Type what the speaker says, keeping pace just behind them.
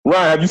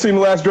Ryan, have you seen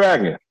The Last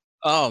Dragon?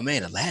 Oh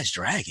man, The Last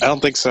Dragon. I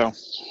don't think so.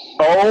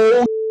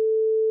 Oh,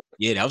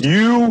 Yeah, that was.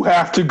 you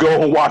have to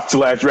go and watch The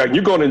Last Dragon.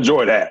 You're going to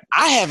enjoy that.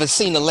 I haven't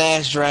seen The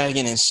Last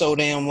Dragon in so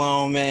damn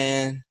long,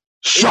 man.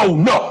 Show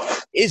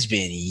enough. It's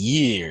been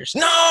years.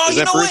 No, Is you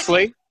that know Bruce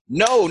what? Lee?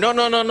 No.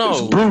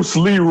 It's Bruce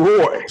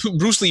Leroy.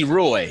 Bruce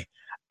Leroy.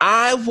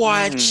 I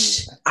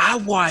watched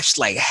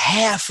like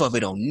half of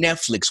it on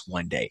Netflix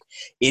one day.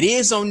 It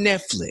is on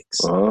Netflix.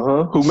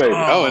 Who made it?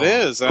 Oh, it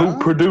is. Who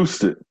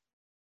produced it?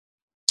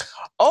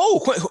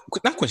 Oh,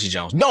 not Quincy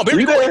Jones. No,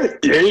 Barry You Gordon. there?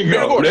 There you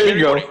go. Gordon, There Barry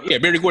you go. Gordon. Yeah,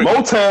 Barry Gordon.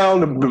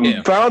 Motown,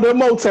 the founder of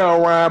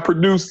Motown, Ryan,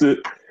 produced it.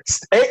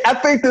 I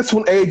think this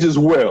one ages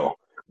well.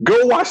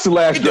 Go watch The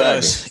Last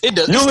Dragon. It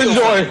does. You'll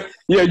enjoy.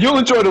 Yeah, you'll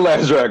enjoy The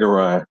Last Dragon,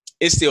 Ryan.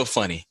 It's still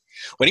funny.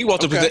 When he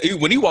walked into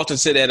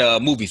that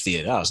movie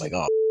theater, I was like,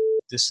 oh,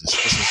 this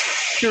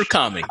is pure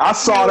comedy. I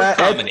saw that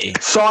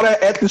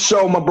at the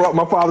show.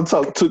 My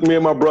father took me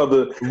and my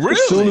brother.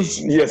 Really?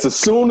 As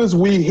soon as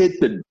we hit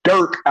the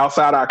dirt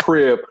outside our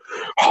crib,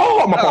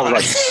 my father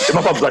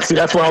was like, see,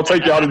 that's why I don't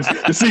take y'all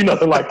to see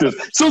nothing like this.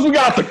 As soon as we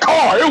got out the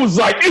car, it was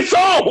like, it's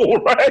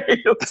on, right?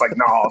 It's like,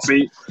 no,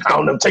 see, I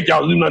don't know, take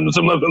y'all to do nothing.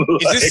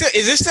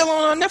 Is this still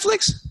on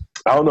Netflix?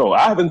 I don't know.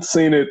 I haven't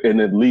seen it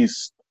in at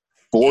least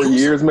 4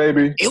 years,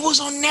 maybe. It was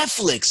on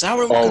Netflix. I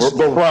remember. Oh,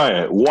 but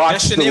Ryan, watch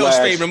that's Chanel's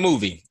favorite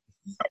movie.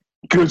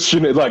 Good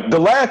shit. Like the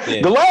last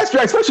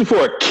Dragon, especially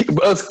for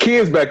us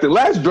kids back then.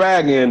 Last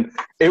Dragon,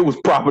 it was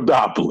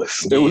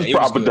Papadopoulos. It was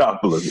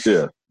Papadopoulos.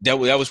 Yeah, that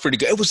was pretty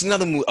good. It was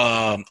another movie.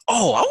 I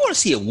want to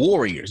see it.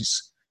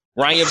 Warriors.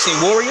 Ryan, you ever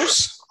seen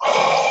Warriors?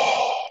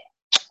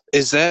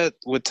 Is that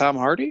with Tom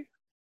Hardy?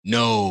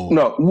 No.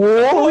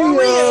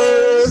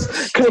 Warriors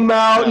come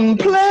out and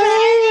play.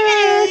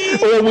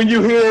 Or when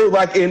you hear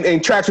like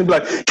in traction, be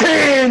like,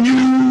 can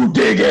you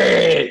dig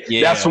it?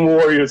 Yeah. That's from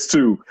Warriors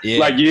too. Yeah.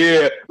 Like,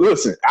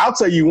 listen, I'll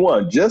tell you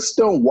one, just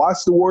don't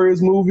watch the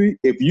Warriors movie.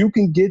 If you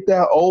can get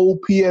that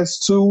old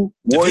PS2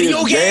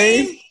 Warriors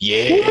game.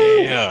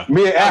 Yeah.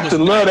 Me and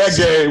Afton love that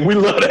game. We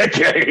love that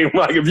game.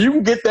 Like, if you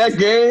can get that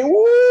game,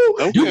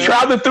 you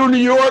traveling through New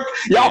York,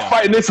 y'all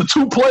fighting. It's a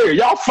 2-player.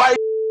 Y'all fight.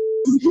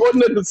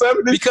 Wasn't it the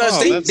 70s?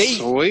 Because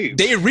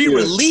they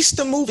re-released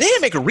the movie. They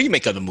didn't make a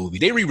remake of the movie.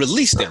 They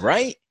re-released it,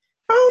 right?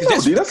 I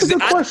don't know, that's a good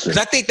question. Because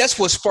I think that's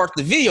what sparked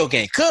the video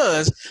game.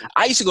 Because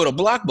I used to go to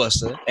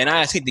Blockbuster and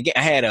I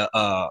had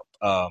a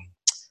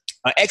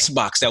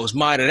Xbox that was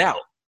modded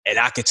out, and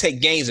I could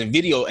take games and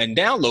video and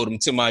download them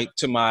to my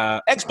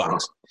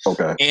Xbox.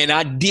 Okay. And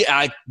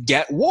I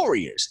got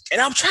Warriors,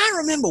 and I'm trying to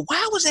remember,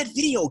 why was that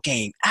video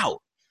game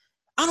out?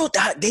 I don't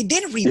know. They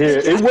didn't remake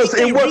it. Yeah,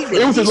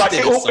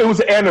 it was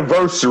an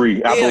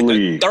anniversary, I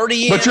believe. Like 30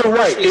 years. But you're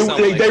right.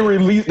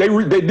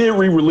 They did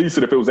re-release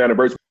it if it was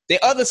anniversary. They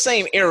are the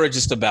same era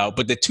just about,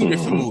 but they're two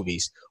different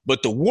movies.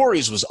 But The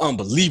Warriors was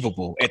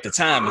unbelievable at the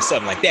time and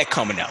something like that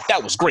coming out.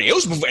 That was great. It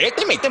was before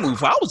they made that movie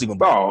before I was even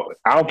born. Oh,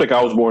 I don't think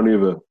I was born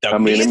either. I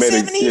mean, they made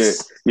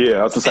it. Yeah,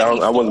 I was just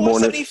saying I wasn't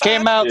born. It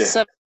came out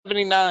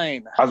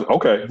 79.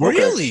 Okay.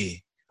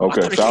 Really?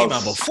 Okay. I thought it came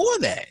out before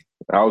that.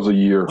 I was a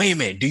year. Wait a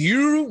minute. Did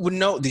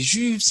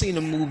you see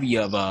the movie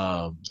of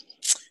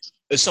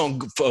it's on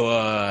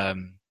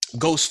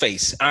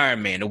Ghostface,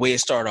 Iron Man, the way it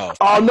started off?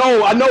 Oh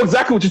no, I know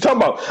exactly what you're talking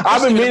about.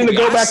 I've been meaning to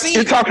go back.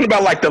 You're talking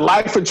about like the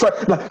life and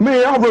track. Like,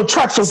 man, I wrote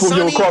tracks on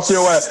you across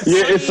your ass.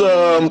 Yeah, it's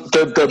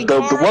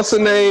the what's the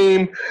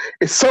name?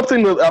 It's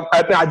something that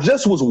I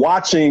just was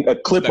watching a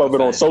clip of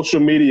it on social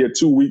media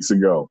 2 weeks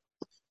ago,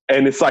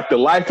 and it's like the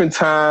life and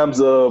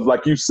times of,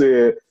 like you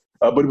said.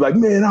 But like,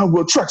 man, I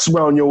will trucks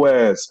around your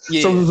ass.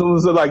 Yeah. So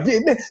like, yeah,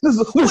 man,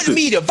 listen. What do you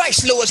mean the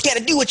vice lords got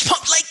to do with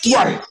pump like you?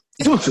 Right.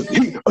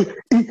 Listen,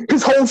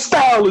 his whole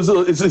style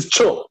is his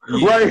chump,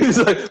 right? He's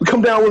like,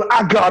 come down with,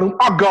 I got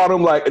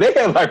him. Like, they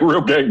had like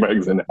real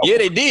gangbangs in there. Yeah,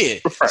 they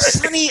did. Right.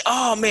 Sonny,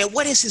 oh man,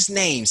 what is his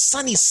name?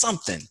 Sonny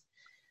something.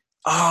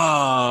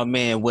 Oh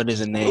man, what is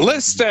his name?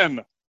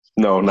 Liston.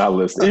 No, not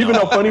Liston. Even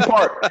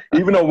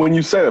though when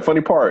you said it,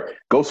 funny part,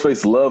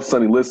 Ghostface loved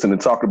Sonny Liston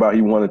and talked about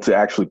he wanted to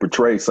actually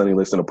portray Sonny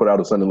Liston or put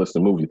out a Sonny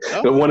Liston movie.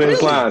 And one of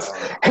his lines,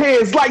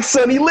 hands like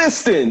Sonny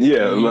Liston.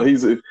 Yeah,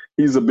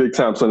 he's a big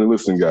time Sonny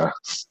Liston guy.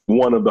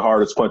 One of the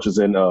hardest punches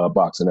in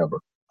boxing ever.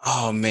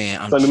 Oh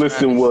man, Sonny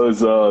Liston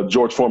was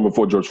George Foreman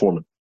before George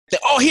Foreman.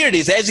 Oh, here it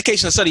is. The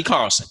Education of Sonny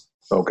Carlson.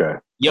 Okay.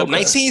 Yep,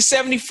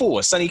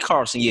 1974, Sonny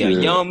Carlson. Yeah, a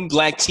young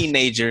black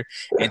teenager,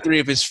 and 3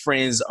 of his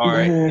friends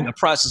are in the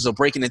process of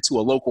breaking into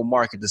a local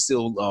market to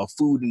steal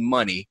food and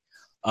money.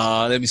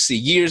 Let me see.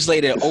 Years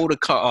later, older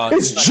car.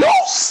 It's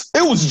Juice.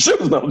 It was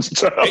Juice. No,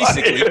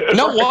 basically.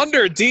 No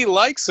wonder D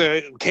likes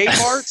it.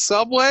 Kmart,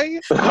 Subway.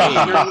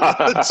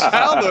 The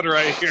childhood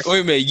right here.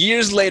 Wait a minute.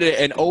 Years later,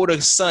 an older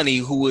Sonny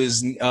who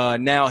is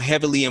now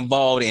heavily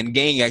involved in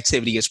gang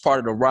activity is part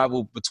of the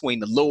rival between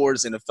the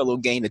Lords and a fellow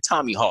gang, the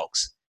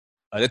Tommyhawks.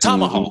 The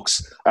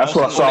Tomahawks. That's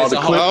what I saw the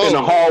clip in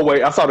the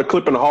hallway. I saw the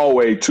clip in the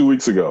hallway 2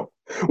 weeks ago.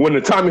 When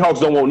the Tommy Hawks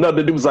don't want nothing,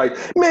 the dude was like,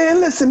 man,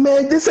 listen,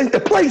 man, this ain't the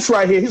place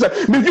right here. He's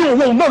like, man, you don't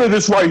want none of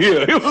this right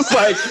here. It was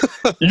like,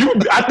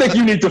 I think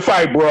you need to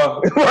fight,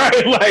 bro.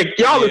 Right? Like,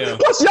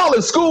 plus y'all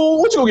in school.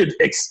 What you gonna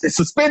get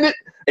suspended,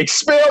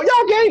 expelled?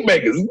 Y'all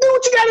gangbangers. Do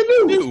what you gotta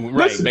do.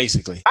 Right, listen,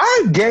 basically.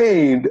 I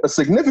gained a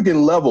significant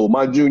level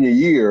my junior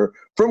year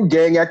from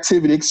gang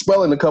activity,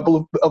 expelling a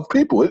couple of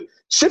people. It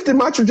shifted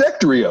my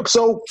trajectory up.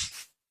 So,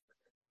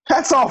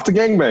 hats off to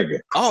gangbanging.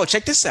 Oh,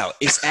 check this out.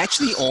 It's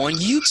actually on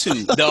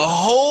YouTube. The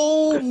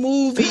whole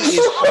movie is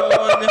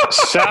on.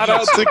 Shout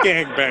out to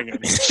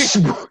gangbanging.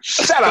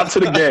 Shout out to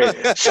the gang.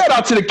 Shout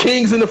out to the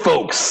kings and the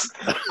folks.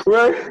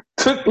 Right?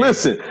 Took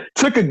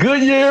a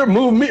good year,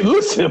 moved.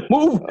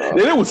 And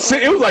it was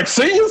like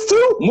seniors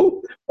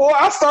too. Boy,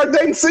 I started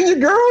dating senior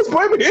girls,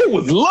 baby. It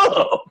was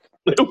love.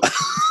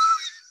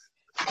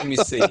 Let me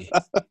see.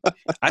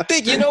 I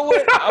think you know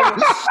what?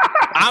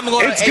 I'm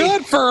going. It's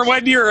good for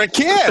when you're a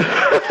kid.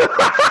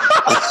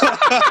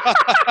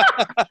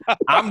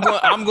 I'm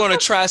going to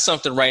try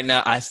something right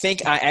now. I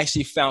think I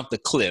actually found the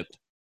clip.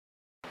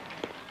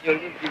 Yo,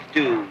 look at this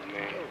dude,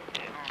 man.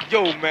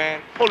 Yo,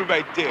 man, hold it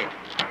right there.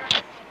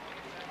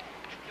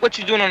 What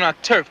you doing on our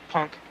turf,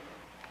 punk?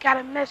 Got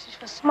a message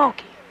for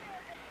Smokey.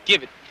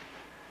 Give it.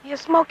 You a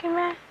Smokey,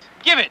 man?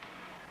 Give it.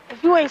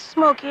 If you ain't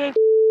Smokey, ain't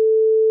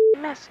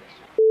message.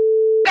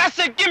 That's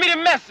it. Give me the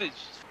message.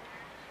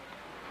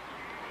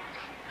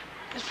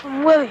 It's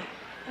from Willie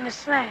in the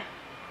slam.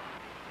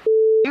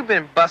 You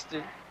been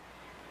busted.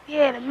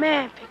 Yeah, the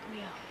man picked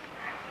me up.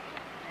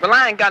 Well,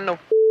 I ain't got no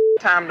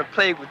time to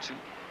play with you.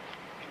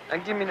 Now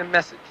give me the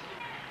message.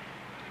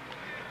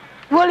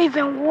 Willie's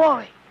in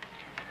Warwick,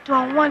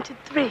 doing 1 to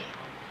 3.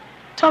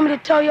 Told me to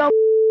tell y'all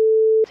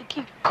to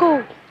keep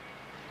cool.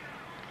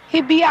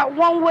 He'd be out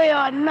one way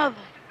or another,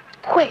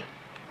 quick.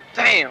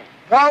 Damn,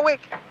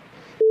 Warwick?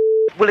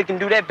 Willie can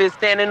do that bitch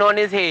standing on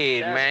his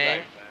head, man.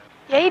 Right.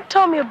 Yeah, he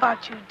told me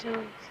about you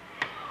dudes.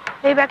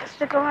 Maybe I can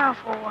stick around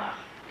for a while.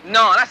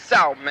 No, that's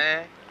out,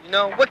 man. You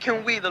know, what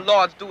can we, the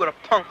Lords, do with a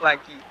punk like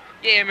you?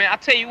 Yeah, man, I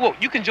tell you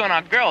what, you can join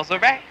our girls, all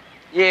right?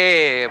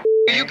 Yeah,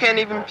 you can't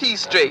even pee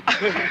straight.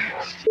 You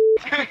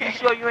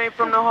sure you ain't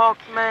from the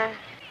Hawks, man?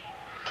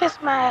 Kiss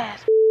my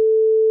ass.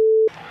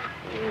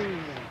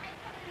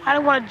 I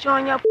don't want to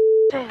join your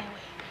anyway.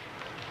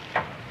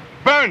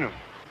 Burn them.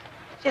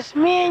 Just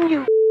me and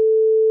you.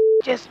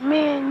 Just me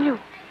and you.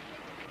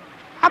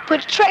 I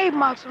put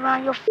trademarks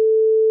around your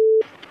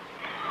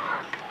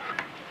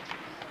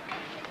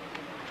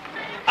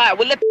All right,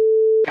 well, let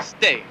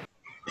stay.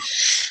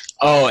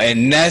 Oh,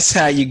 and that's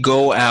how you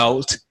go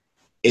out.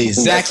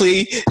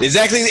 Exactly.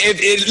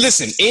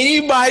 Listen,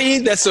 anybody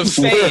that's a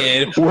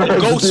fan of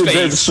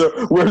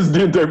Ghostface. Where's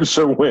the Davis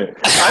show went?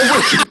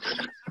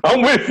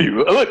 I'm with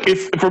you. Look,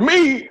 it's for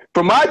me,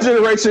 for my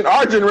generation,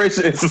 our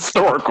generation, it's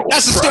historical.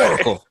 That's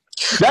historical. Right?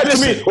 That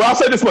just means, well, I'll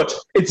say this much.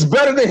 It's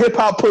better than hip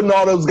hop putting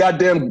all those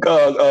goddamn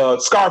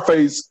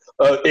Scarface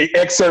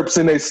excerpts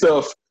in their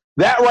stuff.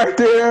 That right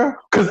there,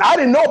 because I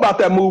didn't know about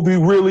that movie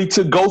really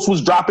till Ghost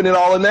was dropping it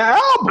all in that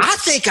album. I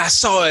think I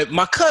saw it.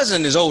 My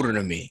cousin is older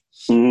than me.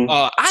 Mm-hmm.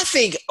 I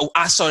think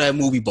I saw that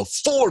movie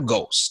before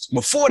Ghost,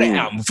 before the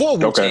album, before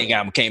Wu-Tang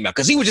album came out,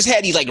 because he would just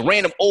had these like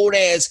random old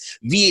ass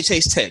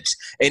VHS tapes,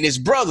 and his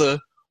brother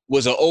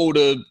was an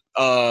older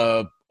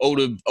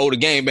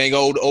gangbang,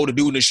 older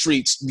dude in the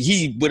streets.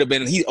 He would have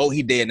been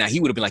he dead now. He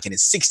would have been like in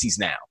his 60s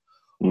now.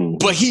 Mm-hmm.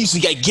 But he used to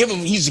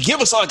give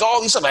us like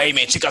all these stuff. Like, hey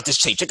man, check out this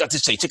tape, check out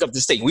this tape, check out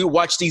this tape. We would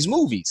watch these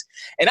movies,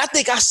 and I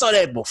think I saw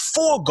that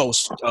before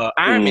Ghost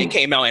Iron Man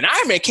came out, and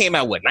Iron Man came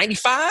out what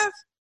 95.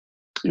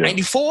 Yeah.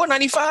 94,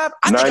 95?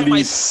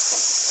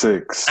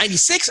 96.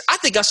 96? I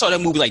think I saw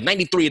that movie like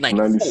 93 and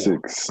 94.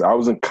 96. I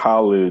was in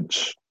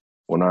college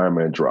when Iron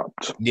Man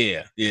dropped.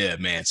 Yeah,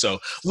 man. So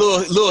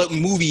little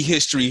movie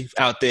history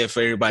out there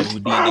for everybody who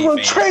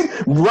DNA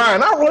fans.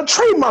 Ryan, I run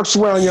trademarks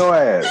around your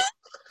ass.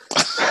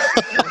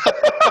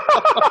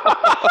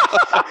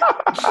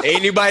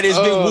 Anybody that's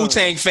big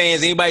Wu-Tang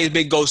fans, anybody's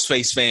big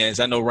Ghostface fans,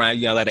 I know Ryan,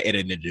 you got a lot of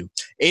editing to do.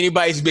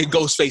 Anybody's big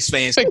Ghostface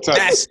fans,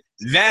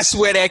 that's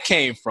where that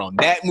came from.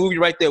 That movie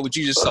right there, what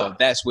you just saw,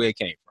 that's where it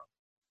came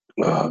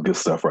from. Good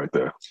stuff right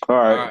there. All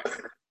right.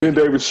 Ben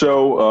Davis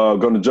Show,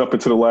 going to jump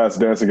into The Last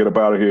Dance and get up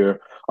out of here.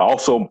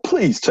 Also,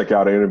 please check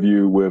out an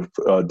interview with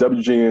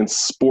WGN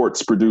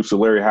sports producer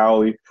Larry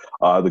Howley,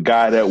 the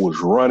guy that was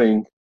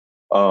running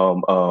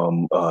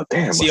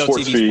CLTV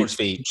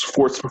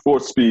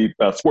Sports Speed.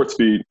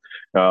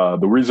 The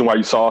reason why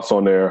you saw us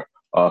on there.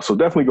 So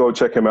definitely go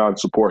check him out and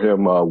support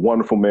him.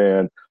 Wonderful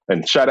man.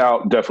 And shout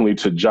out definitely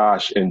to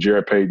Josh and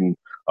Jared Payton.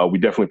 We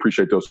definitely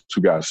appreciate those two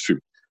guys too.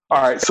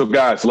 All right. So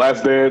guys,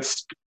 Last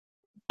Dance,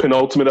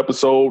 penultimate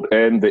episode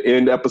and the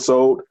end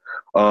episode.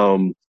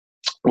 What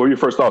are your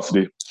first thoughts,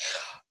 Steve?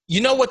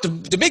 You know what?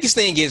 The biggest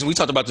thing is, we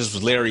talked about this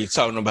with Larry,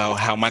 talking about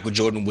how Michael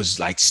Jordan was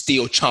like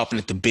still chomping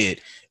at the bit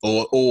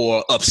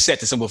or upset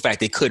the simple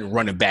fact they couldn't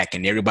run it back.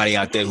 And everybody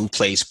out there who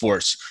plays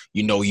sports,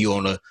 you know, you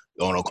I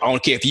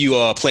don't care if you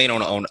are playing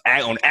on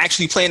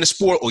actually playing the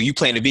sport or you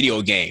playing a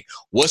video game.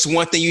 What's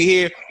one thing you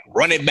hear?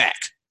 Run it back.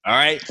 All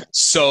right.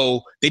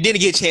 So they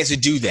didn't get a chance to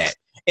do that.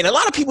 And a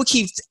lot of people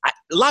keep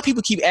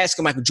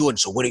asking Michael Jordan,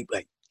 so what do you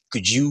like?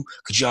 Could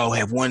y'all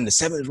have won the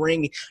 7th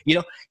ring? You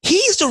know,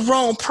 he's the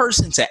wrong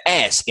person to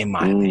ask, in my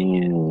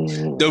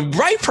opinion. The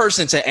right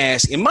person to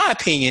ask, in my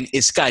opinion,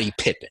 is Scottie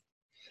Pippen.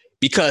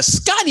 Because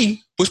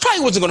Scottie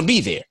wasn't going to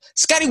be there.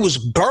 Scottie was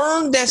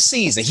burned that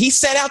season. He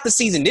sat out the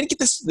season, didn't get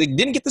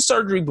the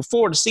surgery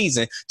before the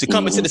season to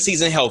come into the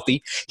season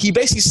healthy. He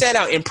basically sat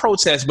out in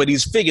protest, but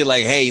he's figured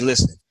like, hey,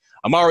 listen,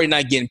 I'm already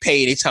not getting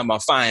paid. They're talking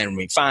about fining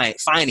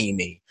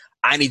me.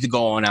 I need to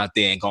go on out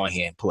there and go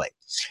ahead and play.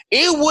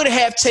 It would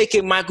have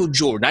taken Michael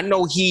Jordan. I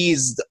know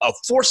he's a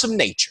force of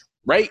nature,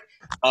 right?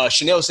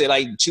 Chanel said,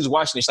 like, she was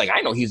watching this, like,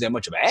 I know he's that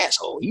much of an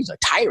asshole. He's a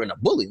tyrant, a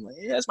bully. Like,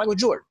 yeah, that's Michael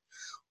Jordan.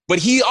 But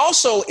he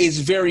also is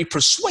very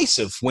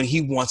persuasive when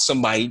he wants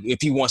somebody,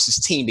 if he wants his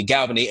team to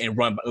galvanize and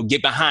run,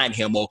 get behind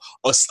him or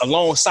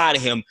alongside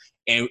of him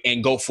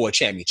and go for a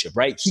championship,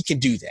 right? He can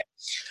do that.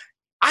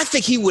 I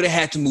think he would have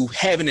had to move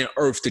heaven and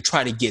earth to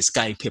try to get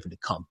Scottie Pippen to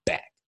come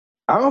back.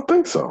 I don't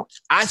think so.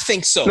 I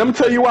think so. Let me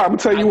tell you why.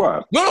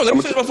 No, let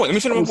me finish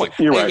my point.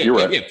 You're right.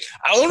 Yeah. The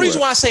only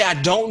reason why I say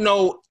I don't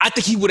know, I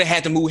think he would have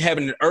had to move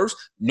heaven and earth.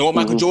 Knowing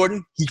Michael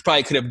Jordan, he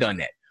probably could have done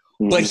that.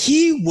 But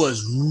he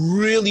was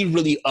really,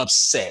 really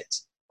upset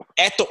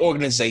at the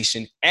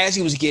organization as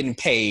he was getting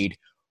paid.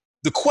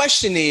 The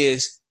question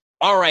is,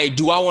 all right,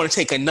 do I want to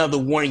take another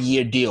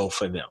 1-year deal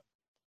for them?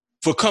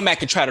 For come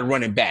back and try to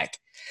run it back?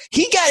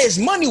 He got his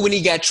money when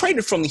he got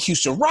traded from the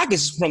Houston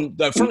Rockets, from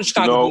the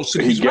Chicago Bulls.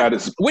 He got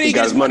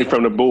his money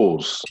from the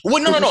Bulls.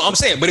 Well, no. I'm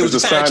saying, but it was a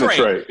sign and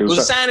trade. It was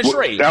a sign and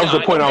trade. That was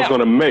the point I was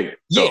going to make.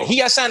 Yeah, he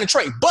got signed and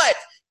trade. But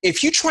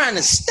if you're trying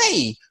to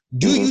stay,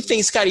 do you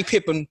think Scottie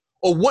Pippen,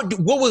 or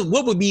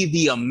what would be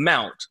the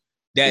amount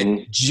that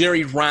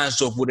Jerry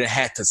Reinsdorf would have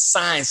had to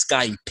sign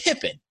Scottie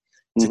Pippen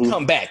to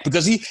come back?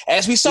 Because he,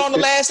 as we saw in the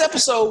last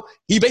episode,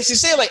 he basically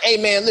said, like,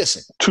 "Hey man,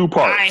 listen, 2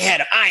 parts. I ain't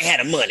had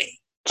a money."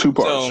 2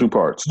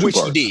 parts. Which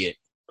he did.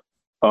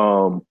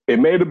 It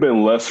may have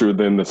been lesser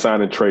than the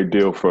sign and trade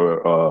deal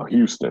for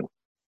Houston,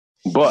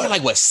 but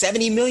like what,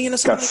 $70 million or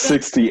something? Got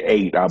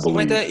 68, I believe. Something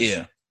like that,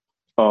 yeah.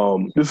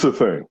 This is the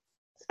thing.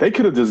 They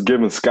could have just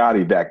given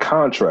Scottie that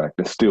contract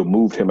and still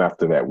moved him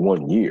after that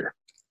 1 year,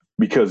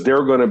 because there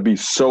are going to be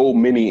so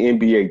many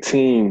NBA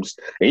teams,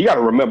 and you got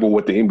to remember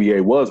what the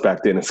NBA was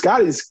back then. And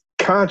Scottie's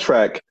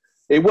contract,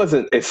 it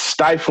wasn't as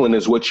stifling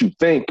as what you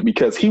think,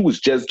 because he was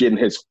just getting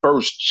his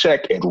first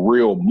check at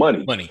real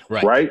money.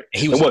 Right?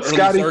 And he was in early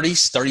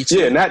 30s, 32.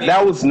 Yeah, and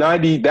that was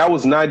 90. That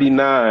was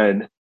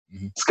 99.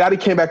 Scottie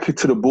came back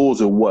to the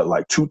Bulls in what,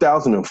 like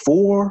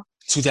 2004?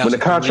 When the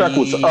contract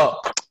was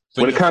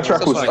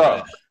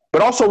up.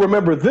 But also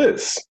remember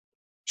this.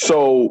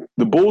 So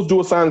the Bulls do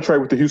a sign and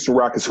trade with the Houston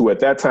Rockets, who at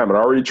that time had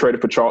already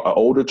traded for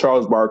older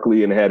Charles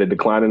Barkley and had a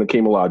decline in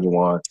Hakeem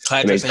Olajuwon.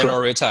 Clyde Drexler had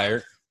already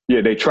retired.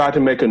 Yeah, they tried to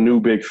make a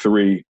new big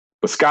three,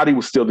 but Scottie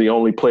was still the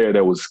only player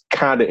that was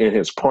kind of in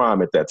his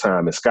prime at that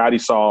time. And Scottie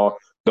saw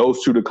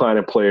those 2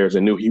 declining players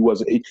and knew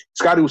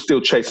Scottie was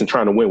still chasing,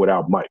 trying to win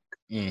without Mike.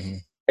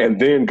 And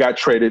then got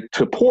traded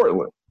to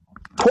Portland.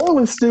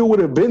 Portland still would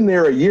have been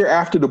there a year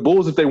after the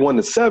Bulls if they won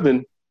the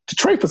 7 to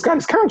trade for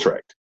Scottie's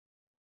contract.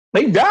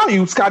 They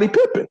value Scottie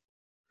Pippen.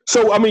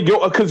 So, I mean,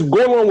 because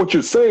going on what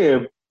you're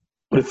saying,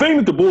 the thing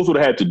that the Bulls would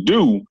have had to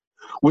do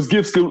was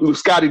give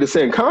Scottie the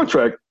same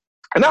contract.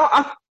 And now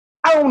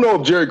I don't know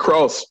if Jerry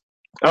Krause,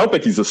 I don't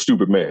think he's a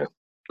stupid man,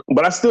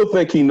 but I still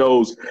think he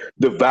knows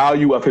the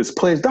value of his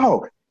players.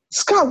 Dog,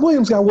 Scott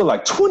Williams got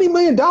like $20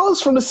 million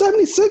from the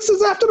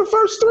 76ers after the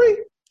first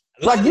 3?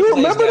 Like, you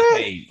remember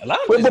that?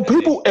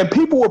 But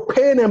people were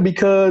paying him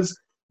because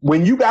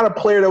when you got a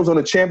player that was on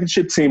a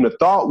championship team, the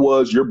thought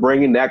was you're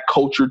bringing that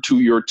culture to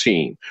your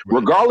team,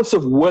 regardless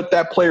of what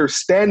that player's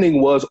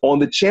standing was on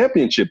the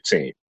championship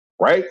team.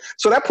 Right,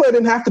 so that player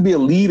didn't have to be a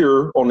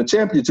leader on the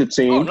championship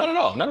team. Oh, not at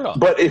all.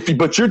 But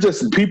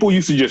people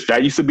used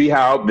to be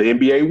how the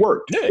NBA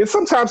worked. Yeah. And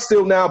sometimes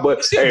still now.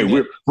 But hey,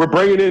 we're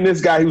bringing in this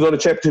guy who's on the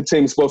championship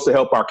team, supposed to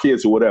help our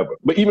kids or whatever.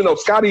 But even though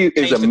Scottie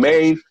is a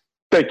main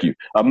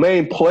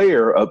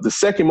player, of the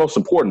second most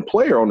important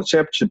player on the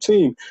championship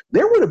team,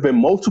 there would have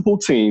been multiple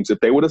teams if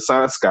they would have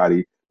signed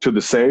Scottie to the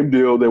same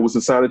deal that was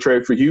a sign and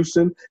trade for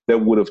Houston that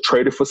would have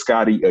traded for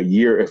Scottie a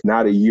year, if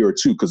not a year or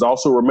 2. Because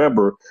also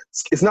remember,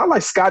 it's not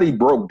like Scottie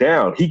broke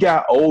down. He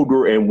got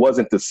older and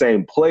wasn't the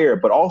same player,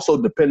 but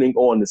also depending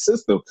on the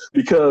system.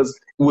 Because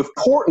with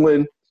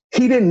Portland,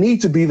 he didn't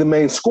need to be the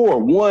main scorer.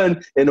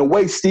 One, in a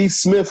way, Steve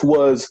Smith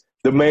was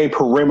the main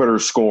perimeter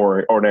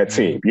scorer on that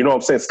team. You know what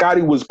I'm saying?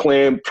 Scottie was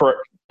playing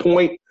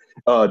point,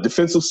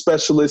 defensive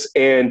specialist,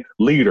 and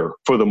leader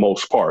for the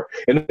most part.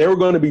 And there were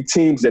going to be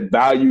teams that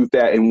valued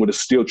that and would have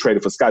still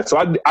traded for Scottie.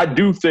 So I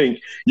do think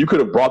you could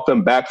have brought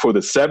them back for the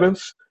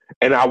 7th.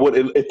 And I would,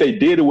 if they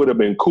did, it would have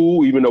been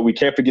cool, even though we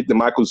can't forget that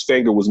Michael's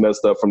finger was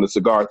messed up from the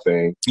cigar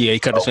thing. Yeah, he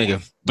cut his finger.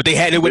 But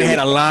they would have had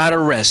a lot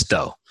of rest,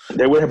 though.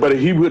 They would have, but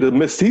he would have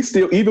missed. He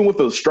still, even with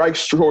the strike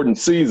shortened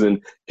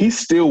season, he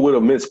still would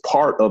have missed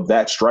part of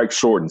that strike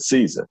shortened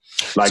season.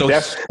 Like so,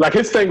 that's like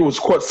his finger was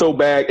quite so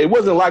bad. It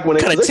wasn't like when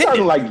it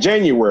started like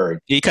January.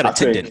 He kind of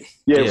tended.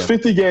 Yeah, it was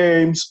 50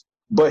 games,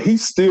 but he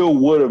still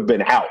would have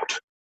been out.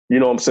 You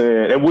know what I'm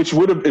saying? And which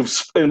would have,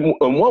 in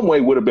one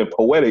way, would have been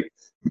poetic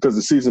because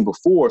the season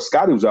before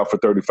Scotty was out for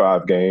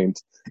 35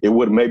 games. It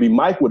would maybe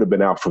Mike would have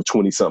been out for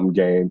 20-something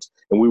games,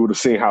 and we would have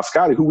seen how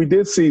Scotty, who we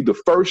did see the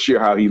first year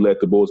how he led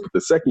the Bulls, but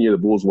the second year the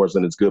Bulls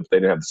wasn't as good. But they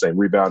didn't have the same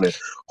rebound, and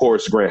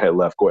Horace Grant had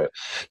left. Go ahead.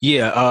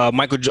 Yeah,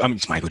 Michael Jordan.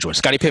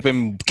 Scottie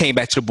Pippen came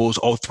back to the Bulls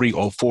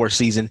 03-04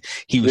 season.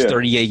 He was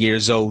 38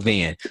 years old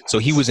then, so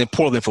he was in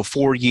Portland for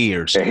 4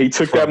 years. And he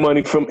took that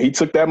money from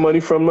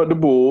the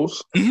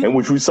Bulls, and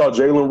which we saw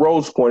Jalen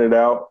Rose pointed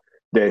out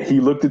that he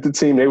looked at the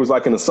team. They was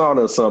like in a sauna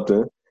or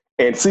something.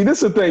 And see,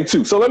 this is the thing,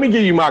 too. So let me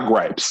give you my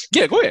gripes.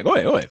 Yeah, go ahead.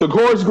 The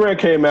Horace Grant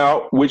came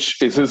out, which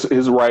is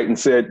his right, and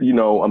said,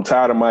 I'm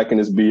tired of Mike and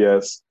his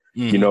BS.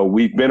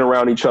 We've been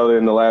around each other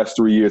in the last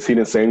 3 years. He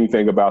didn't say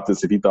anything about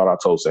this if he thought I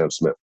told Sam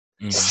Smith.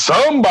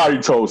 Somebody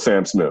told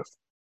Sam Smith,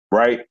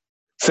 right?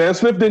 Sam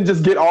Smith didn't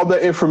just get all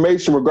that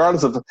information,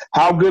 regardless of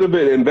how good of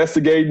an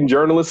investigating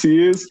journalist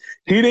he is.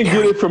 He didn't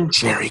get it from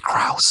Jerry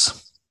Krause.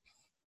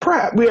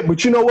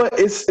 But you know what?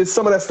 It's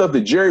some of that stuff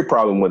that Jerry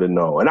probably would have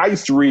known. And I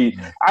used to read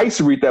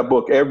that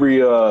book every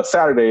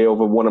Saturday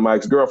over one of my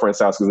ex-girlfriend's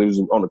house because it was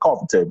on the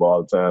coffee table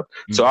all the time.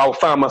 So I would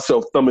find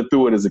myself thumbing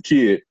through it as a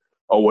kid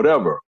or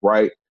whatever,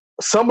 right?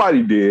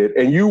 Somebody did,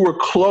 and you were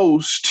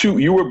close to.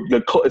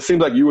 It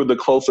seems like you were the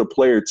closer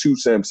player to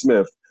Sam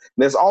Smith. And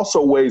there's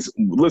also ways.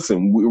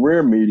 Listen, we're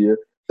in media.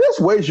 There's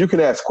ways you can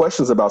ask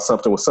questions about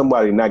something with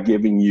somebody not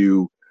giving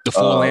you the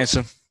full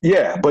answer.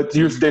 Yeah, but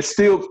they're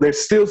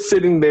still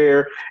sitting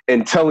there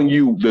and telling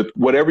you that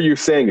whatever you're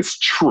saying is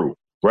true,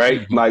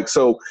 right? Like,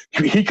 so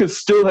he could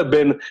still have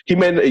been. He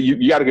meant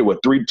you got to get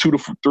what 2 to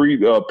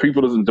 3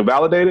 people to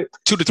validate it.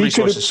 2 to 3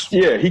 sources.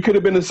 Yeah, he could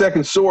have been the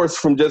second source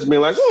from just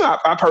being like,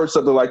 I've heard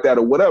something like that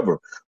or whatever.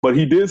 But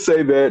he did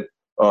say that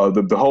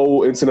the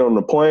whole incident on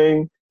the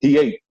plane, he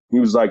ate. He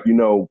was like,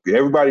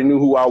 everybody knew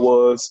who I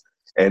was,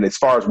 and as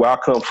far as where I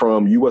come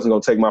from, you wasn't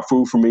gonna take my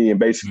food from me, and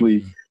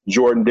basically.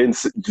 Jordan,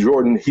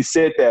 he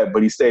said that,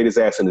 but he stayed his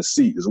ass in his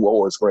seat, is what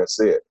Horace Grant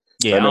said.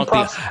 Yeah,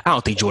 I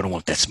don't think Jordan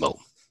wants that smoke.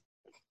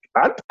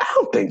 I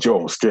don't think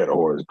Jordan was scared of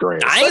Horace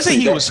Grant. I ain't say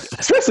he was.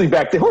 Especially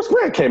back then. Horace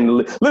Grant came in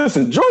the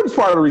listen, Jordan's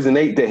part of the reason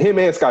that him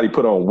and Scotty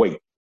put on weight.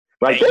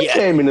 Like, they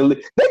came in the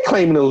league. They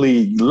claim in the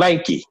league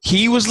lanky.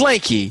 He was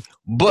lanky.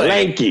 But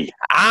lanky.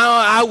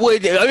 I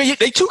would. I mean,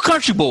 they two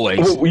country boys.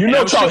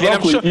 Well, Charles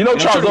Oakley.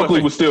 Charles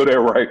Oakley was still there,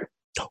 right?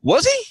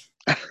 Was he?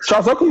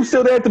 Charles Oakley was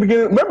still there at the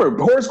beginning. Remember,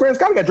 Horace Grant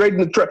Scotty got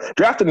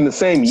drafted in the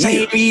same year.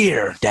 Same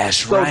year.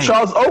 That's right. So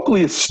Charles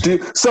Oakley is still.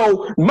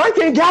 So Mike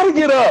ain't got to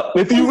get up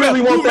if you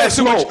really want that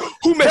smoke.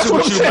 Who messing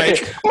with you, Mike?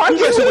 Who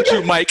messing with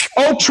you, Mike?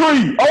 Oh,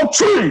 tree. Oh,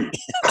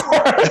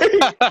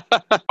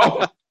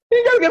 he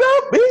ain't got to get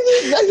up.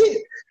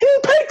 He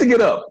ain't paid to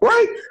get up,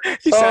 right?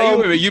 He said,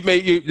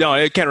 no,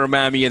 it kind of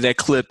remind me of that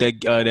clip,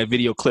 that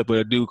video clip of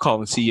a dude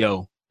calling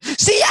CO.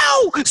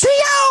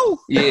 CO!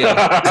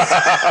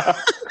 Yeah.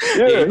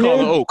 He called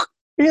the Oak.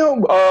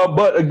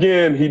 But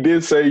again, he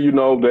did say,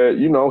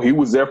 that, he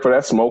was there for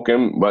that smoke,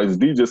 and as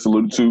D just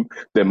alluded to,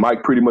 that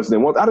Mike pretty much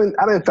didn't want. I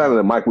didn't find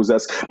that Mike was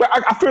that. But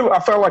I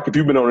felt like if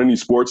you've been on any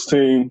sports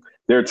team,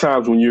 there are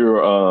times when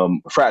you're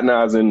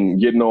fraternizing,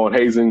 getting on,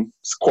 hazing,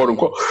 quote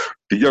unquote,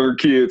 the younger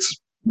kids,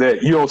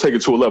 that you don't take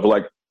it to a level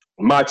like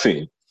my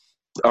team.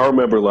 I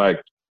remember,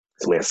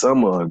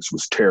 some mugs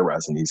was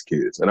terrorizing these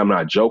kids, and I'm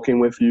not joking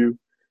with you.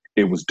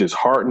 It was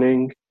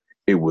disheartening.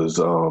 It was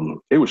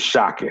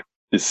shocking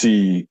to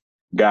see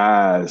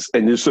guys,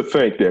 and just to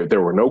think that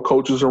there were no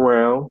coaches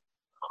around,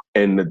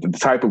 and the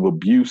type of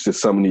abuse that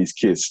some of these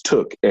kids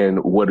took.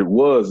 And what it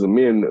was,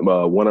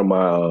 one of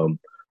my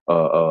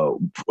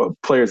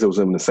players that was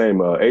in the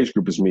same age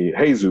group as me,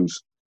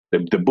 Jesus,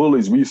 the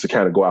bullies, we used to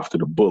kind of go after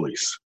the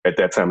bullies at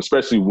that time,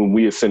 especially when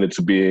we ascended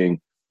to being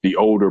the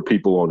older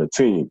people on the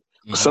team.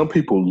 Mm-hmm. Some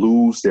people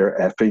lose their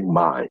effing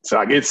minds.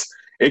 Like,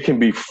 it can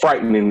be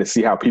frightening to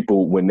see how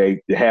people, when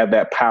they have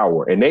that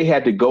power, and they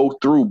had to go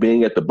through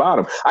being at the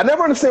bottom. I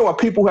never understand why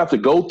people who have to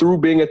go through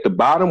being at the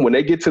bottom, when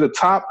they get to the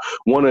top,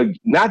 want to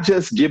not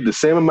just give the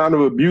same amount of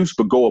abuse,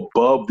 but go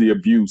above the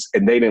abuse,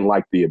 and they didn't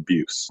like the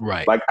abuse.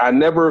 Right. Like, I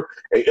never,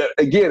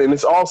 again, and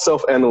it's all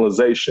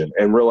self-analyzation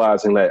and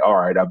realizing that, all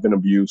right, I've been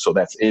abused, so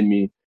that's in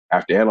me. I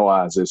have to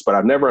analyze this. But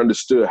I've never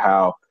understood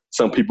how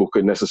some people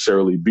could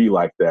necessarily be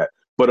like that.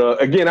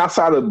 But again,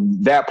 outside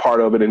of that part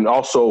of it, and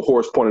also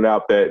Horace pointed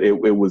out that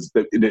it was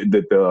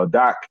the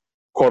doc,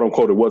 quote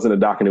unquote, it wasn't a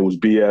doc and it was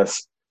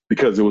BS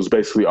because it was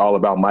basically all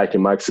about Mike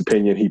and Mike's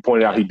opinion. He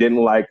pointed out he didn't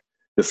like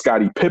the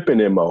Scottie Pippen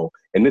MO.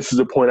 And this is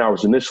the point I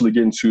was initially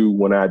getting to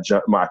when I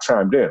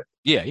chimed in.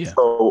 Yeah.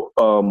 So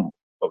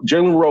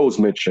Jalen Rose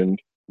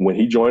mentioned when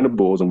he joined the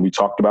Bulls, and we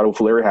talked about it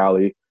with Larry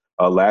Halley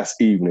last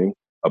evening,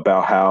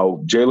 about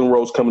how Jalen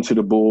Rose coming to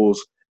the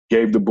Bulls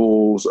gave the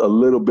Bulls a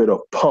little bit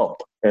of pump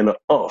and an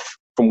umph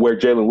from where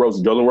Jalen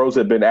Rose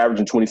had been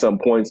averaging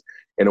 20-something points.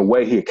 In a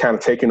way, he had kind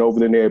of taken over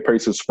the Ned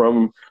Pacers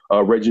from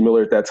Reggie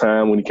Miller at that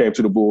time when he came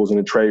to the Bulls in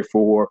the trade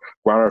for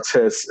Ron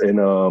Artest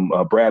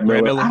and Brad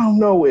Miller. I don't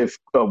know if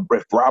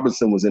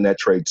Robinson was in that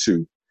trade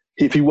too.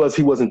 If he was,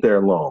 he wasn't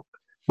there long.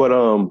 But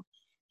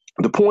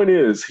the point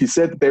is, he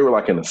said that they were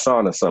like in a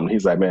sauna or something.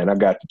 He's like, man, I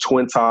got the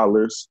twin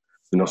toddlers.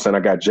 You know what I'm saying? I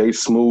got Jay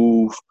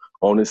Smooth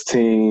on this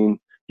team.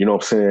 You know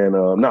what I'm saying?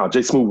 No,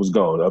 Jay Smooth was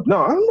gone.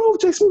 No, I don't know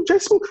if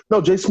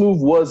Jay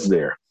Smooth was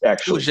there,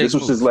 actually. This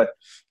was his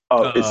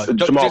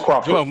it's Jamal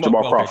Crawford.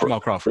 Jamal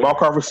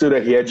Crawford was still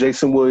there. He had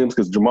Jason Williams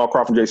because Jamal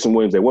Crawford and Jason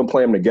Williams, they wouldn't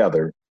play them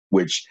together,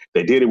 which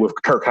they did it with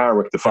Kirk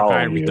Heinrich the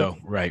following year. Though,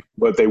 right.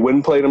 But they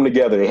wouldn't play them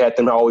together. They had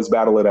them always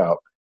battle it out.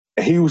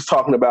 And he was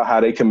talking about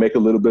how they can make a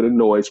little bit of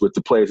noise with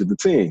the players of the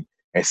team.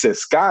 And said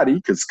Scotty,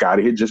 because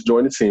Scotty had just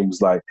joined the team, was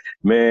like,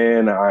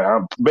 man,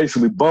 I'm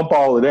basically bump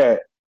all of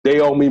that. They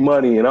owe me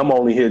money, and I'm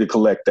only here to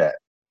collect that.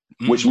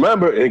 Which,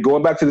 remember, and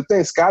going back to the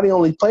thing, Scotty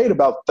only played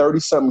about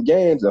 30-something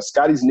games. Now,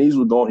 Scotty's knees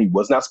were going. He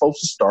was not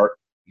supposed to start.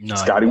 No,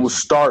 Scotty was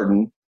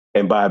starting.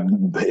 And by,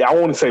 I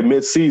want to say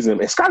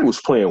mid-season, and Scotty was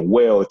playing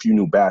well if you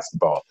knew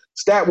basketball.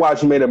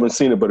 Stat-wise, you may never have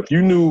seen it, but if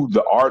you knew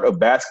the art of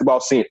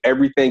basketball, seeing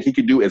everything he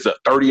could do as a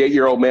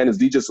 38-year-old man, as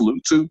D just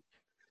alluded to,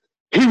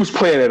 he was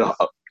playing at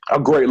a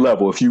great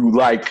level if you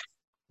like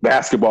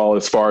basketball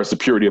as far as the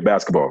purity of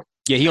basketball.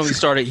 Yeah,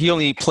 he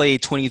only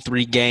played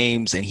 23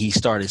 games, and he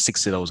started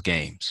 6 of those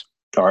games.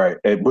 All right.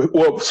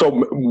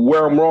 So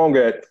where I'm wrong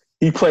at,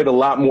 he played a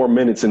lot more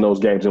minutes in those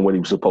games than what he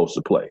was supposed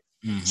to play.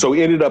 Mm-hmm. So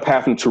he ended up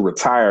having to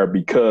retire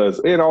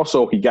and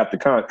also he got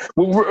the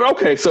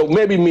okay, so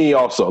maybe me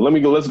also.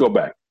 Let's go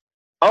back.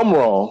 I'm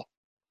wrong.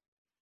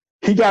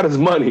 He got his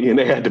money and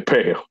they had to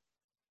pay him.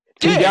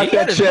 He got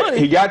that check.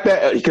 He got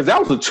that because that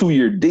was a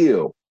 2-year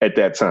deal at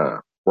that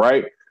time,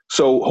 right?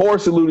 So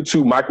Horace alluded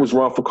to Mike was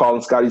wrong for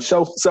calling Scotty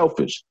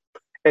selfish.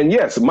 And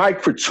yes,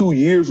 Mike for 2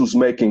 years was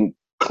making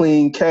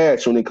clean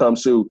cash when it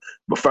comes to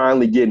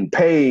finally getting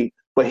paid,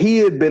 but he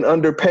had been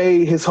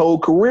underpaid his whole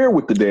career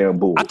with the damn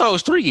Bulls. I thought it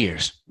was 3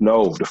 years.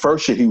 No, the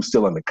first year he was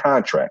still under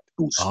contract.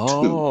 It was 2.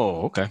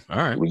 Okay. All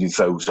right.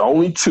 So it was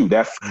only 2.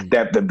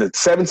 The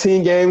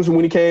 17 games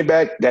when he came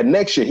back, that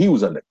next year he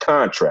was under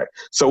contract.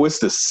 So it's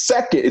the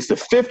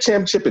 5th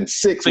championship and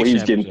 6th where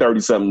he's getting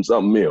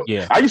 30-something mil.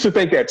 Yeah. I used to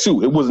think that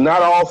too. It was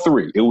not all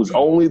 3. It was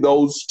only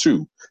those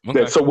 2.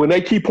 Okay. So when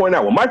they keep pointing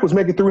out, well, Mike was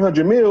making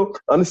 300 mil,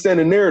 understand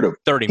the narrative.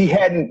 30 He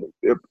hadn't.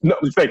 No,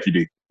 thank you,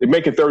 D.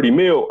 Making 30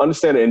 mil,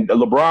 understand it. And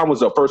LeBron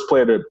was the first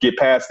player to get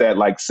past that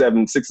like 6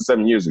 or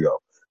 7 years ago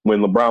when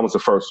LeBron was the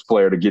first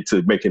player to get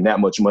to making that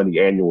much money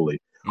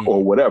annually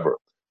or whatever.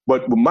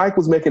 But when Mike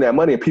was making that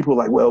money and people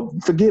were like, well,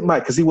 forget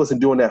Mike because he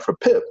wasn't doing that for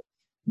Pip.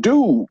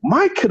 Dude,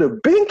 Mike could have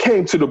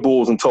came to the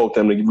Bulls and told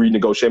them to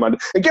renegotiate my deal.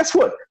 And guess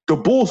what? The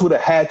Bulls would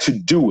have had to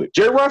do it.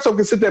 Jerry Rosso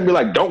can sit there and be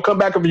like, don't come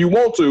back if you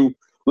want to.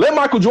 Let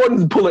Michael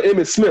Jordan pull an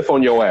Emmitt Smith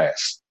on your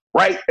ass,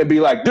 right? And be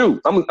like, dude,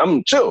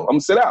 I'm chill. I'm going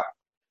to sit out.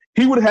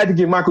 He would have had to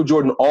give Michael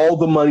Jordan all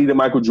the money that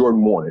Michael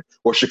Jordan wanted,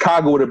 or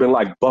Chicago would have been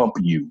like, bump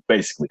you,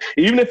 basically.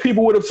 Even if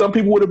some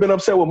people would have been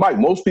upset with Mike.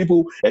 Most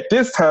people at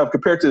this time,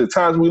 compared to the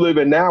times we live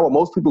in now, where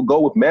most people go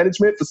with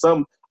management for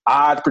some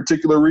odd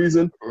particular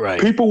reason, right?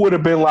 People would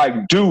have been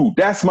like, dude,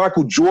 that's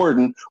Michael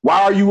Jordan.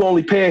 Why are you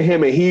only paying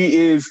him? And he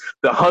is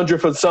the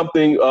 100th or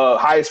something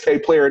highest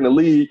paid player in the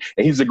league,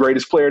 and he's the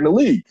greatest player in the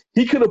league.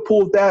 He could have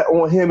pulled that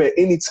on him at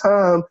any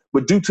time,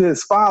 but due to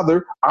his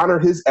father,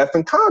 honored his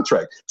effing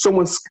contract. So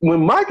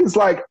when Mike is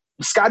like,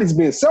 Scotty's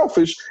being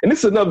selfish, and this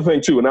is another thing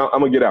too, and I'm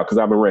going to get out because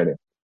I've been ranting.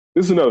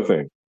 This is another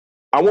thing.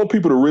 I want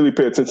people to really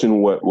pay attention to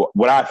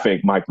what I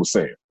think Mike was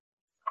saying.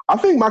 I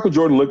think Michael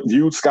Jordan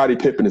viewed Scottie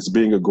Pippen as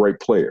being a great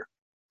player.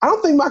 I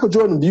don't think Michael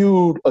Jordan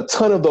viewed a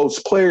ton of those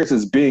players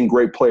as being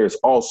great players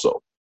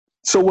also.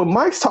 So when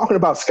Mike's talking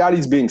about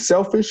Scotty's being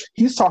selfish,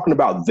 he's talking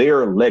about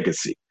their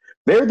legacy.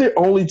 They're the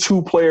only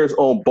 2 players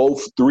on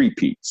both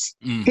three-peats.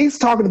 He's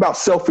talking about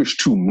selfish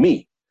to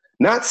me,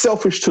 not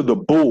selfish to the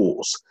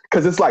Bulls.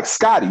 Because it's like,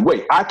 Scotty,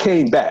 wait, I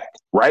came back,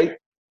 right?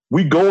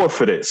 We going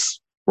for this,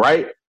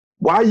 right?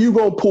 Why are you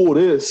going to pull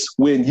this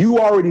when you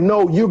already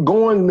know you're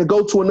going to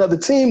go to another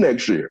team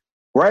next year,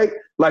 right?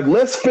 Like,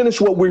 let's finish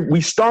what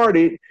we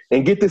started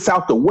and get this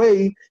out the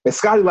way. And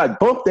Scotty like,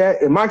 bump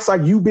that. And Mike's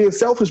like, you being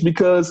selfish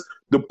because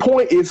the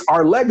point is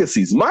our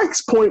legacies.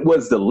 Mike's point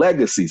was the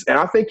legacies. And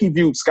I think he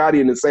viewed Scotty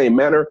in the same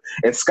manner.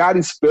 And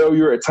Scotty's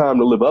failure at time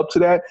to live up to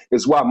that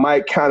is why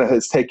Mike kind of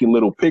has taken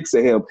little picks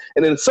at him.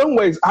 And in some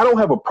ways, I don't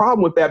have a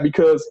problem with that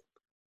because,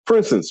 for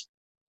instance,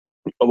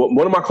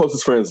 one of my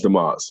closest friends,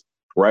 Demaz,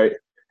 right?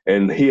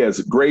 And he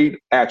has great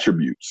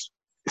attributes.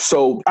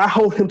 So I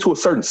hold him to a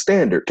certain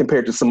standard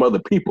compared to some other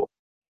people,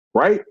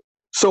 right?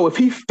 So if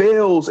he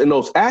fails in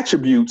those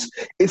attributes,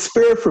 it's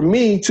fair for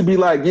me to be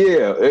like,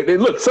 yeah.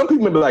 And look, some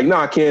people may be like, no,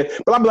 I can't.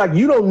 But I'm like,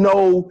 you don't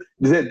know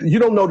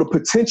the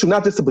potential,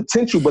 not just the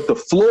potential, but the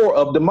floor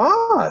of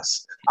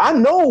Demaz. I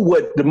know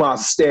what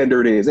Demaz's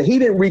standard is, and he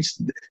didn't reach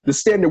the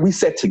standard we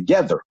set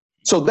together.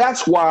 So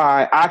that's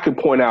why I can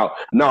point out,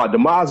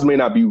 DeMaz may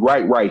not be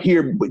right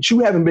here, but you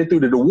haven't been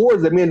through the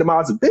wars that me and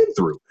DeMaz have been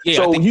through. Yeah,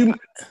 so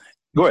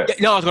go ahead.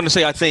 No, I was going to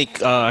say, I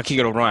think, I can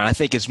get over Ryan. I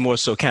think it's more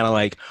so kind of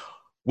like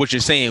what you're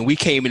saying. We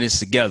came in this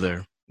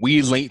together.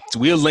 We're linked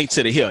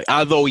to the hip.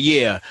 Although,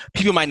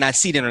 people might not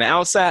see it on the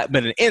outside,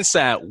 but on the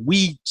inside,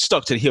 we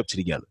stuck to the hip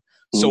together.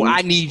 So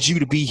I need you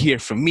to be here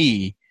for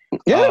me.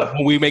 Yeah,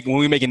 when we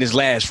making this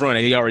last run,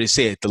 and he already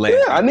said the last.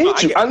 Yeah, I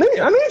need you. I need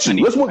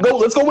you. Let's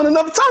go win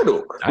another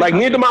title. Like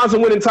me and DeMaz are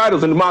winning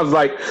titles, and DeMaz is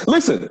like,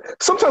 listen.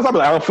 Sometimes I'll be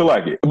like, I don't feel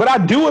like it, but I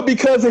do it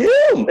because of him,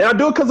 and I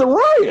do it because of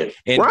Ryan,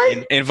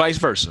 right? And vice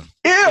versa.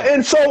 Yeah,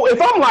 and so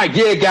if I'm like,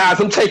 guys,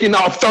 I'm taking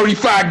off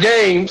 35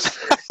 games,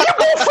 you're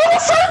gonna feel a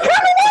certain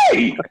kind of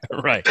way,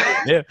 right?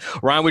 Yeah,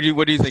 Ryan,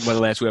 what do you think about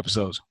the last 2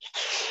 episodes?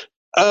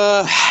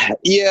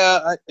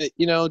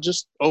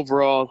 Just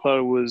overall, I thought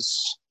it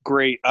was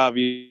great,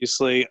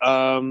 obviously.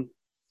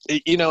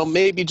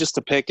 Maybe just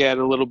to pick at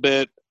it a little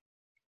bit,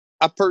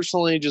 I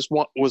personally just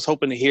was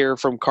hoping to hear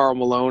from Karl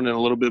Malone and a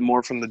little bit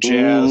more from the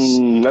Jazz.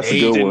 That's a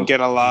good one. Didn't get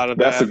a lot of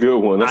that. That's a good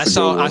one. I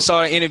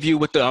saw an interview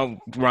with the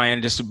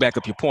Ryan. Just to back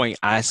up your point,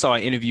 I saw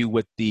an interview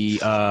with the.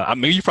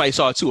 You probably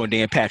saw it too on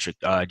Dan Patrick,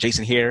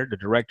 Jason Hare, the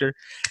director,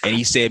 and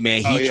he said,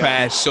 man, he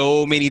tried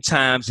so many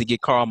times to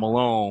get Karl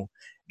Malone,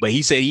 but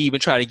he said he even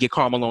tried to get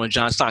Karl Malone and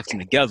John Stockton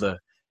together.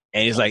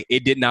 And it's like,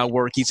 it did not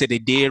work. He said they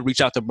did reach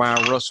out to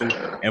Brian Russell,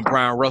 and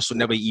Brian Russell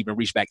never even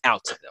reached back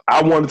out to them.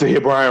 I wanted to hear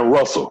Brian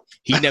Russell.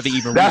 He never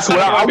even That's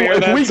what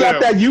if we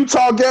got that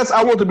Utah guest,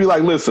 I want to be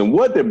like, listen,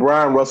 what did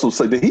Brian Russell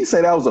say? Did he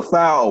say that was a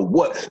foul or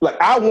what? Like,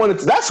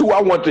 that's who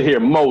I want to hear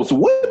most.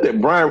 What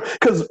did Brian,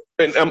 because,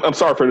 and I'm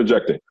sorry for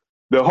interjecting.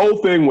 The whole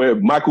thing where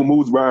Michael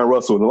moves Brian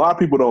Russell, and a lot of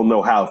people don't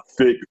know how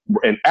thick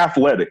and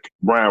athletic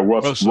Brian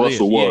Russell was.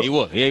 Yeah,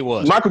 he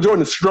was. Michael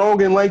Jordan, as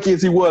strong and lanky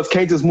as he was,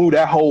 can't just move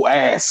that whole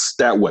ass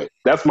that way.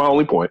 That's my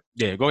only point.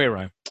 Yeah, go ahead,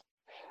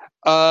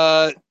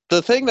 Ryan.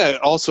 The thing that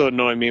also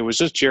annoyed me was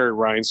just Jerry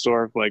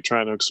Reinsdorf, like,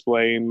 trying to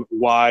explain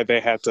why they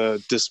had to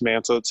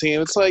dismantle the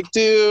team. It's like,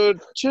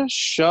 dude, just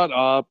shut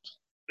up.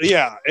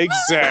 Yeah,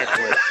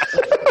 exactly.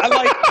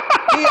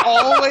 He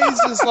always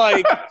is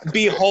like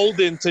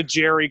beholden to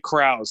Jerry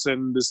Krause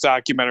in this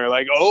documentary.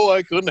 Like,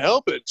 I couldn't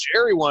help it.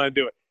 Jerry wanted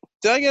to do it.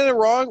 Did I get it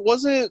wrong?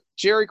 Wasn't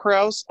Jerry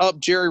Krause up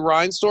Jerry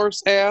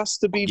Reinsdorf's ass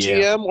to be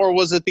GM, or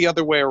was it the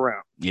other way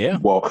around? Yeah.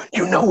 Well,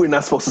 we're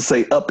not supposed to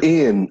say up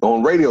in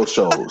on radio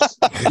shows.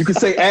 You can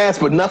say ass,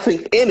 but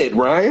nothing in it,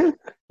 Ryan.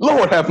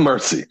 Lord have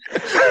mercy.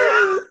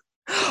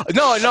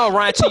 No,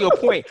 Ryan, to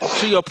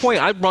your point,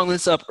 I brought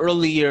this up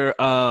earlier.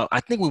 I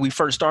think when we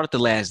first started The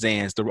Last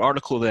Dance, the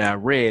article that I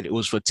read, it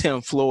was for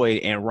Tim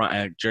Floyd and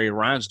Jerry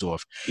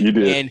Reinsdorf. You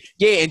did.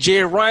 And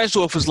Jerry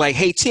Reinsdorf was like,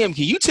 hey, Tim,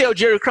 can you tell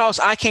Jerry Krause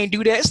I can't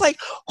do that? It's like,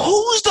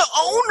 who's the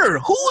owner?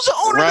 Who's the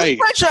owner of the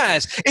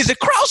franchise? Is it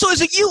Krause or is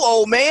it you,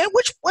 old man?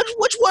 Which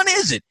one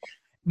is it?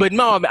 But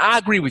no, I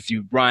agree with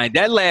you, Brian.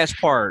 That last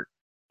part,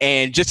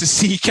 and just to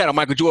see kind of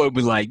Michael Jordan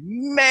be like,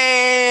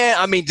 man,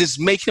 just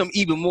make him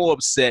even more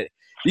upset.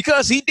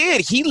 Because he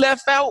did. He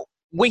left out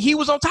when he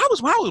was on top. How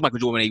was Michael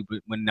Jordan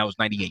when that was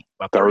 98?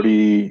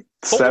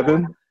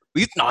 37?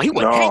 No, he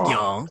wasn't that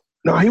young.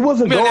 No, he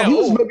wasn't gone. He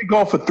was maybe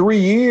gone for 3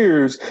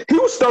 years. He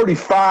was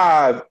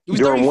 35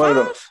 during one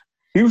of them.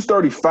 He was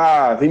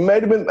 35. He may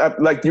have been,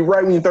 like, you're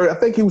right when you're 30. I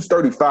think he was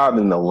 35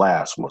 in the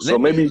last one. So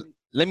maybe.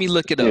 Let me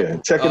look it up. Yeah,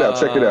 check it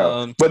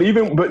out. But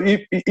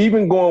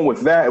even going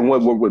with that and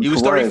what he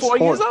was 34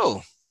 years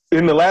old.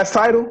 In the last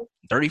title?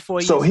 34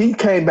 years. So he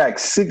came back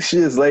 6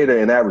 years later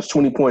and averaged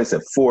 20 points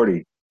at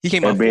 40. He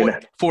came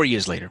back 4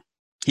 years later.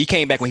 He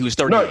came back when he was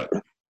 38.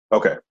 No,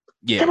 okay.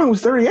 Yeah. He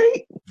was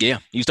 38? Yeah.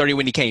 He was 38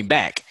 when he came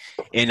back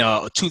in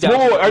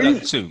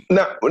 2002.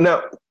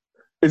 Now,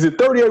 is it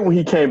 38 when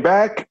he came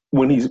back,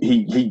 when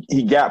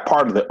he got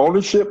part of the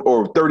ownership,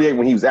 or 38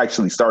 when he was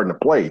actually starting to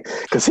play?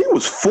 Because he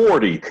was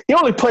 40. He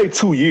only played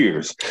 2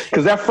 years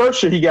because that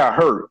first year he got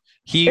hurt.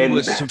 He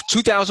was from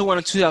 2001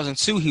 to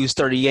 2002. He was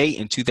 38.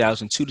 In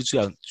 2002 to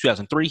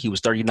 2003, he was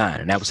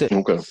 39, and that was it.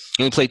 Okay.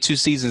 He only played 2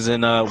 seasons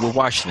with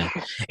Washington,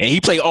 and he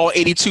played all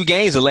 82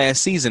 games the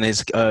last season.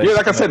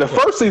 Like I said, the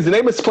first season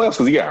they missed playoffs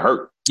because he got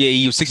hurt. Yeah,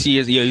 he was 60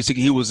 years. Yeah,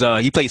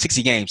 he played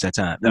 60 games that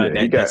time.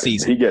 That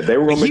season. They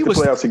were going to make the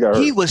playoffs. He got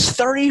hurt. He was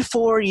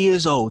 34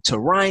 years old. To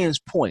Ryan's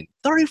point,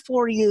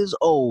 34 years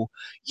old.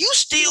 You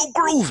still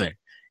grooving.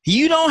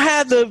 You don't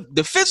have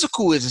the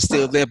physical isn't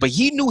still there, but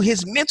he knew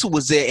his mental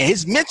was there, and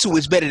his mental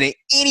is better than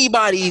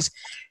anybody's.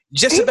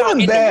 He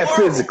wasn't bad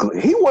physically.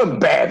 He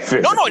wasn't bad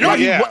physically. No.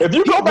 If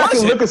you go back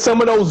and look at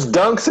some of those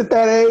dunks at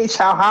that age,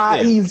 how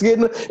high he's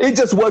getting, it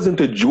just wasn't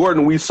the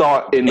Jordan we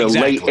saw in the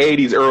late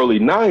 80s, early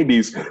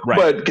 90s. Right.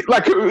 But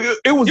like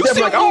it was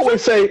definitely like I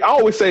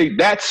always say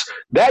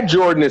that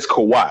Jordan is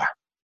Kawhi.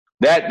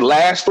 That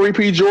last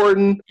 3P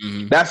Jordan,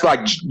 that's like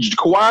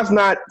Kawhi's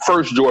not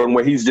first Jordan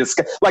where he's just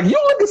like, you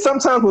look at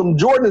sometimes when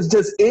Jordan is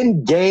just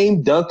in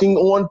game dunking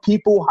on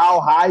people,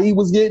 how high he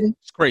was getting.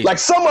 Crazy. Like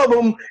some of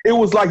them, it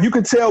was like you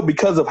could tell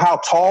because of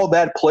how tall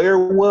that player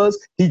was,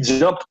 he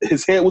jumped,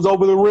 his head was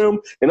over the rim.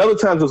 And other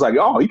times it was like,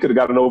 he could have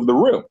gotten over the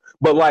rim.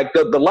 But like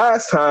the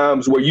last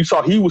times where you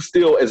saw he was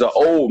still as an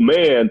old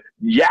man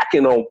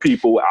yakking on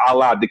people, a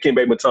la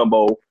Dikembe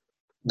Mutombo.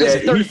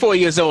 34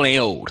 years old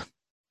ain't old.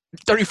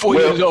 34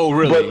 years old,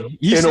 really.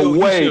 But in a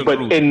way,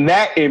 but in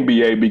that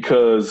NBA,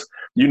 because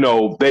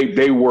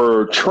they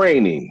were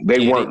training,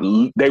 they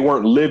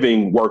weren't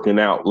living working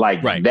out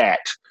like that.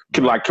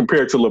 Like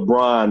compared to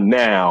LeBron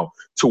now,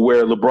 to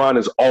where LeBron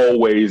is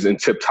always in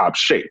tip-top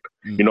shape.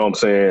 You know what I'm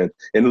saying?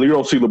 And you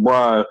don't see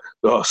LeBron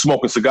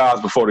smoking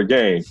cigars before the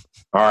game.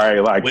 All right,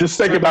 like just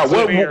think about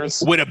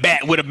with a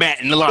bat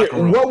in the locker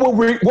room. What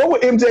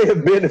would MJ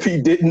have been if he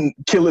didn't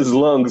kill his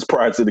lungs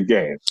prior to the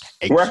game?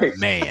 Right,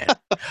 man.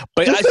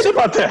 But just think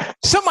about that.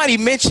 Somebody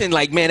mentioned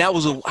like, man, I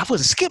was a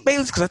Skip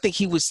Bayless because I think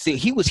he was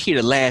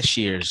here the last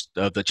year's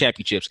of the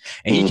championships,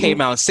 and he came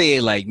out and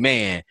said like,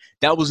 man,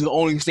 that was the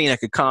only thing that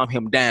could calm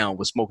him down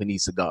was smoking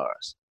these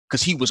cigars.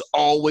 Because he was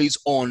always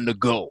on the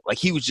go. Like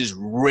he was just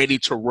ready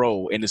to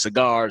roll, and the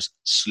cigars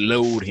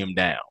slowed him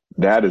down.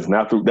 That is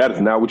not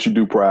what you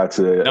do prior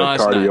to a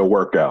cardio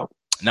workout.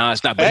 No,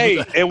 it's not.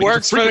 Hey, it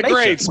works for the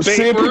greats.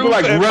 Seeing people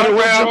like run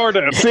around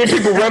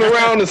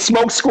and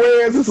smoke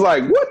squares, it's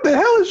like, what the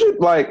hell is you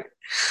like?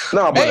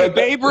 No, but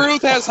Babe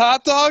Ruth has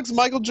hot dogs.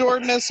 Michael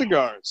Jordan has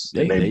cigars.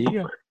 There you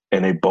go.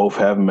 And they both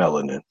have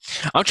melanin.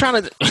 I'm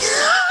trying to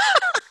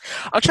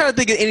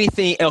think of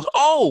anything else.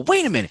 Oh,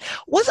 wait a minute.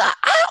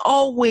 I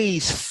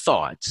always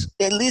thought,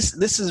 at least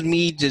this is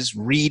me just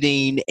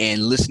reading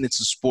and listening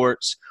to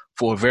sports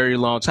for a very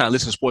long time,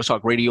 listening to sports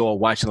talk radio or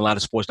watching a lot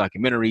of sports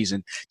documentaries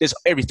and there's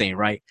everything,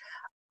 right?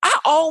 I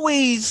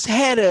always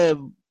had at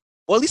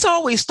least I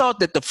always thought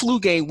that the flu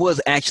game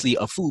was actually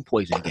a food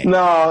poisoning game.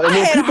 No,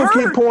 and people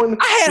keep pointing.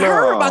 I had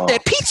heard about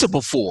that pizza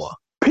before.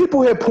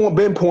 People had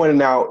been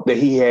pointing out that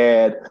he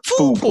had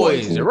food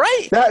poisoning,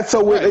 right?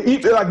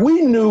 Like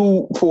we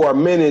knew for a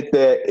minute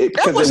that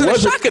that wasn't a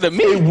shocker to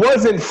me. It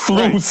wasn't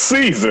flu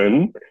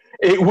season.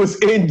 It was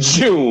in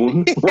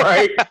June,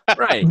 right?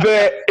 Right.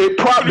 That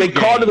they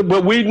called it,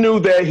 but we knew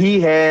that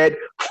he had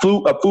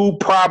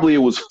probably it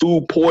was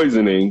food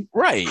poisoning,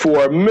 right?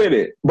 For a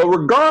minute. But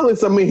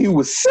regardless, I mean, he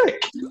was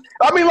sick.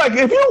 I mean, like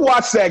if you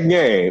watch that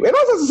game, and I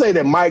was supposed to say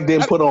that Mike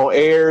didn't put on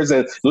airs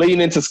and lean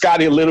into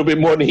Scotty a little bit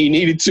more than he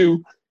needed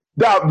to.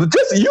 Now,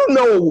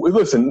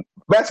 listen,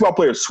 basketball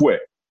players sweat.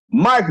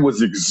 Mike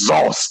was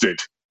exhausted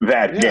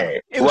that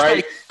game, it was right?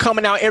 Like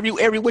coming out every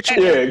which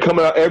way. Yeah,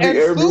 coming out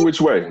every which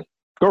way.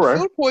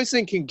 Correct. Food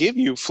poisoning can give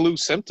you flu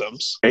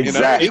symptoms.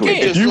 Exactly.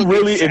 If you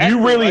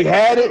really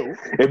had it,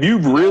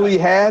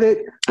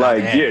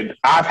 like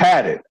I've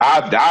had it.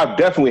 I've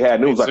definitely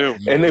had it. It was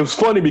and it was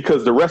funny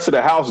because the rest of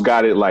the house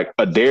got it like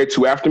a day or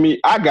two after me.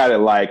 I got it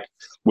like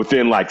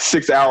within like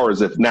 6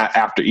 hours, if not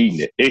after eating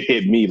it. It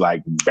hit me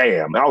like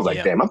bam. I was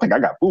like, damn, I think I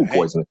got food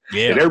poisoning.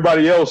 Yeah. And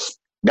everybody else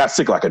got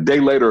sick like a day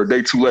later or a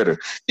day two later.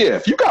 Yeah,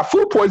 if you got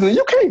food poisoning,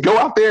 you can't go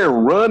out there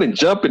and run and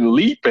jump and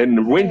leap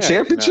and win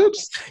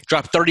championships.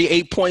 Drop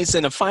 38 points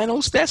in the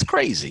finals. That's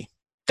crazy.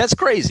 That's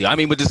crazy. I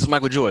mean, but this is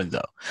Michael Jordan,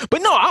 though.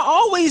 But no, I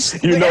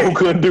always... You know who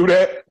couldn't do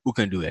that? Who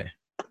couldn't do that?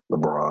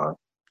 LeBron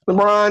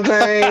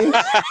James.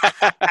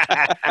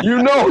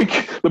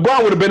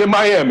 LeBron would have been in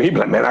Miami. He'd be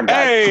like, man,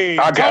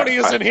 Tony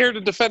isn't here to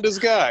defend his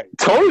guy.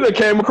 Tony that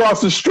came across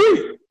the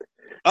street.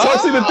 So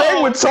see, the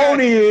thing with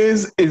Tony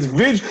is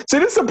vision. See,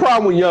 this is the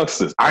problem with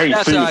youngsters. I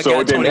ain't seen it, so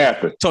it didn't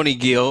happen. Tony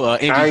Gill,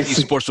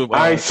 NBC Sports.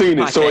 I ain't seen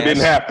it, so it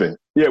didn't happen.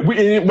 Yeah,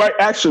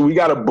 we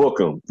got to book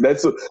him.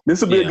 This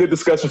will be a good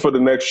discussion for the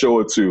next show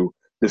or two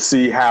to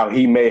see how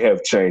he may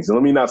have changed. And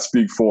let me not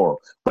speak for him,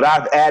 but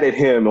I've added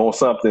him on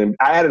something.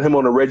 I added him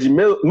on the Reggie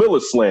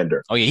Miller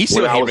slander. Oh yeah, he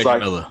still hates Reggie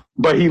Miller,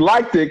 but he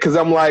liked it because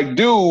I'm like,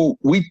 dude,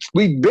 we've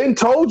been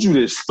told you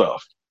this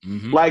stuff.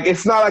 Mm-hmm. Like,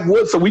 it's not like,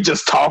 what, so we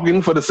just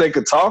talking for the sake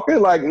of talking?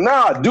 Like,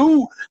 nah,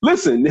 dude,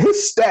 listen,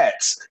 his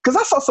stats. Because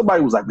I saw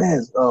somebody was like,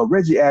 man,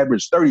 Reggie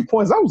averaged 30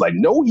 points. I was like,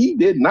 no, he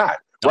did not.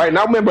 Right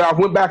now, I remember I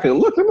went back and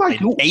looked. I'm like,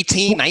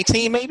 18,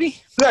 19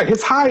 maybe? Yeah,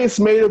 his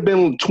highest may have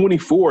been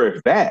 24,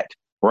 if that.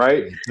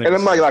 Right? Nice. And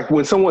I'm like,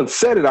 when someone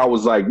said it, I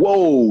was like,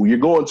 whoa, you're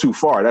going too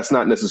far. That's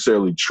not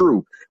necessarily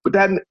true. But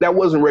that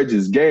wasn't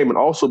Reggie's game. And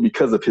also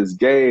because of his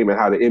game and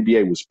how the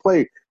NBA was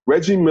played,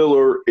 Reggie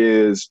Miller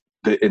is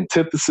the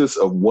antithesis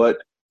of what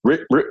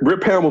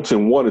Rip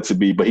Hamilton wanted to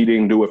be, but he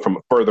didn't do it from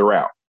further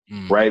out,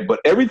 right? But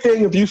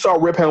everything, if you saw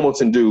Rip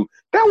Hamilton do,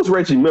 that was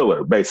Reggie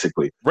Miller,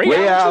 basically.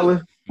 Ray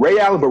Allen,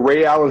 but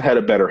Ray Allen had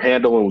a better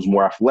handle and was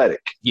more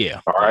athletic.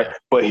 Yeah. All right? Yeah.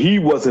 But he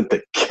wasn't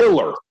the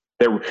killer.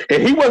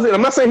 And he wasn't,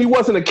 I'm not saying he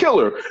wasn't a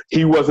killer.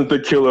 He wasn't the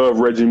killer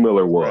of Reggie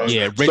Miller was.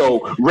 Yeah,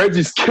 so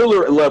Reggie's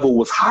killer level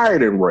was higher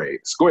than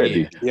Ray's. Go ahead,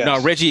 D. Yes. No,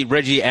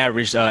 Reggie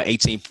averaged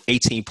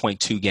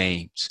 18.2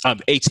 games,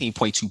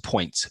 18.2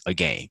 points a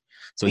game.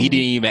 So he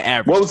didn't even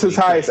average. What was his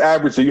highest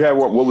average? So you have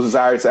what was his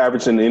highest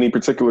average in any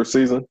particular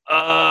season?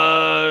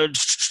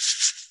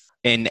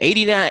 In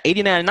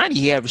 89, 90,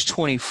 he averaged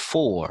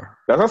 24.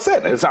 That's what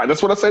I said.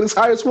 That's what I said his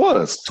highest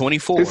was.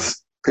 24.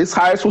 His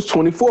highest was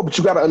 24, but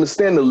you got to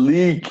understand the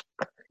league.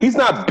 He's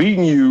not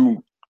beating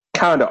you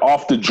kind of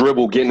off the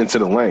dribble, getting into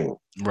the lane.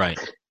 Right.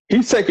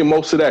 He's taking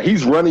most of that.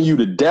 He's running you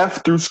to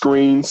death through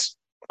screens.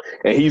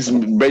 and he's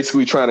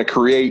basically trying to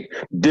create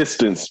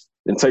distance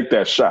and take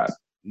that shot.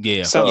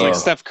 Yeah, sounds like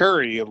Steph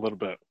Curry a little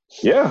bit.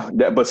 Yeah,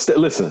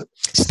 listen,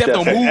 Steph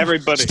don't move.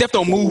 Everybody. Steph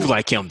don't move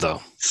like him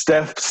though.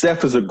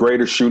 Steph is a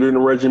greater shooter than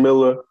Reggie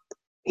Miller.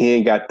 He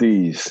ain't got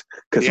these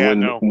because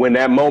when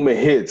that moment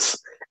hits,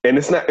 and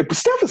it's not.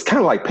 Steph is kind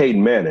of like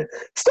Peyton Manning.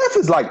 Steph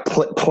is like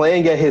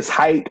playing at his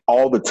height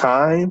all the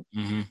time.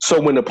 Mm-hmm. So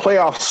when the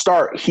playoffs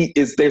start,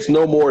 there's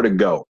no more to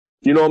go.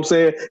 You know what I'm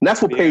saying? And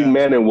that's what Peyton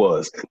Manning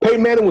was.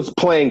 Peyton Manning was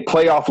playing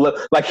playoff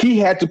level. Like, he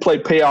had to play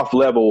playoff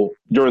level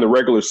during the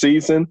regular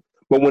season.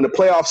 But when the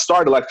playoffs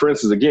started, like, for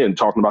instance, again,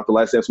 talking about the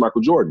Last Dance,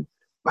 Michael Jordan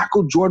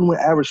would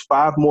average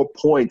 5 more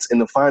points in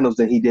the finals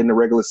than he did in the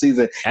regular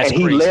season. That's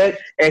he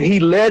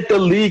led the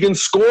league in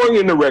scoring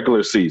in the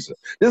regular season.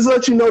 This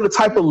lets you know the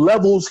type of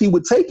levels he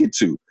would take it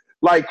to.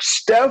 Like,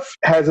 Steph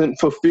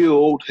hasn't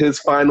fulfilled his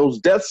finals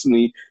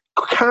destiny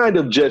kind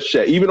of just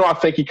yet, even though I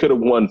think he could have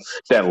won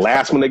that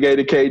last one they gave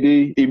to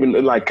KD, even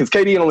like, because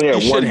KD only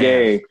had one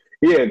game.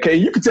 Yeah, okay,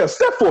 you could tell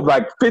Steph for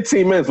like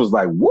 15 minutes was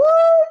like, what?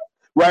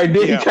 Right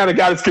then, he kind of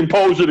got his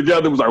composure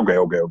together. Was like,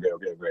 okay.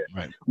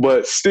 Right.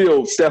 But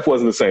still, Steph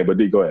wasn't the same. But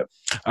D, go ahead.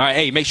 All right,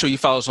 hey, make sure you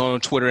follow us on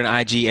Twitter and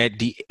IG at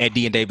D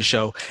and Davis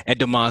Show, at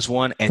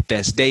Demaz1, at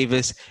Thes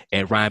Davis,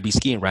 at Ryan B.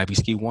 Ski, and Ryan B.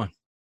 Ski 1.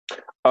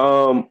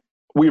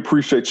 We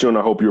appreciate you, and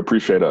I hope you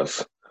appreciate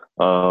us.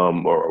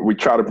 Or we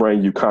try to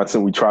bring you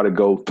content. We try to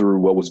go through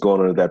what was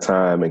going on at that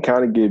time and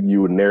kind of give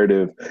you a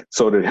narrative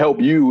so to help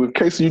you in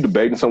case you're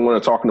debating someone or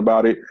talking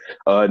about it,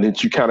 and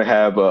that you kind of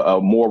have a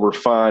more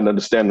refined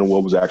understanding of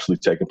what was actually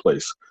taking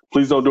place.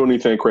 Please don't do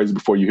anything crazy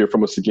before you hear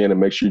from us again,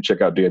 and make sure you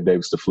check out Dan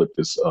Davis to Flip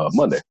this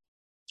Monday.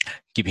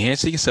 Keep your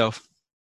hands to yourself.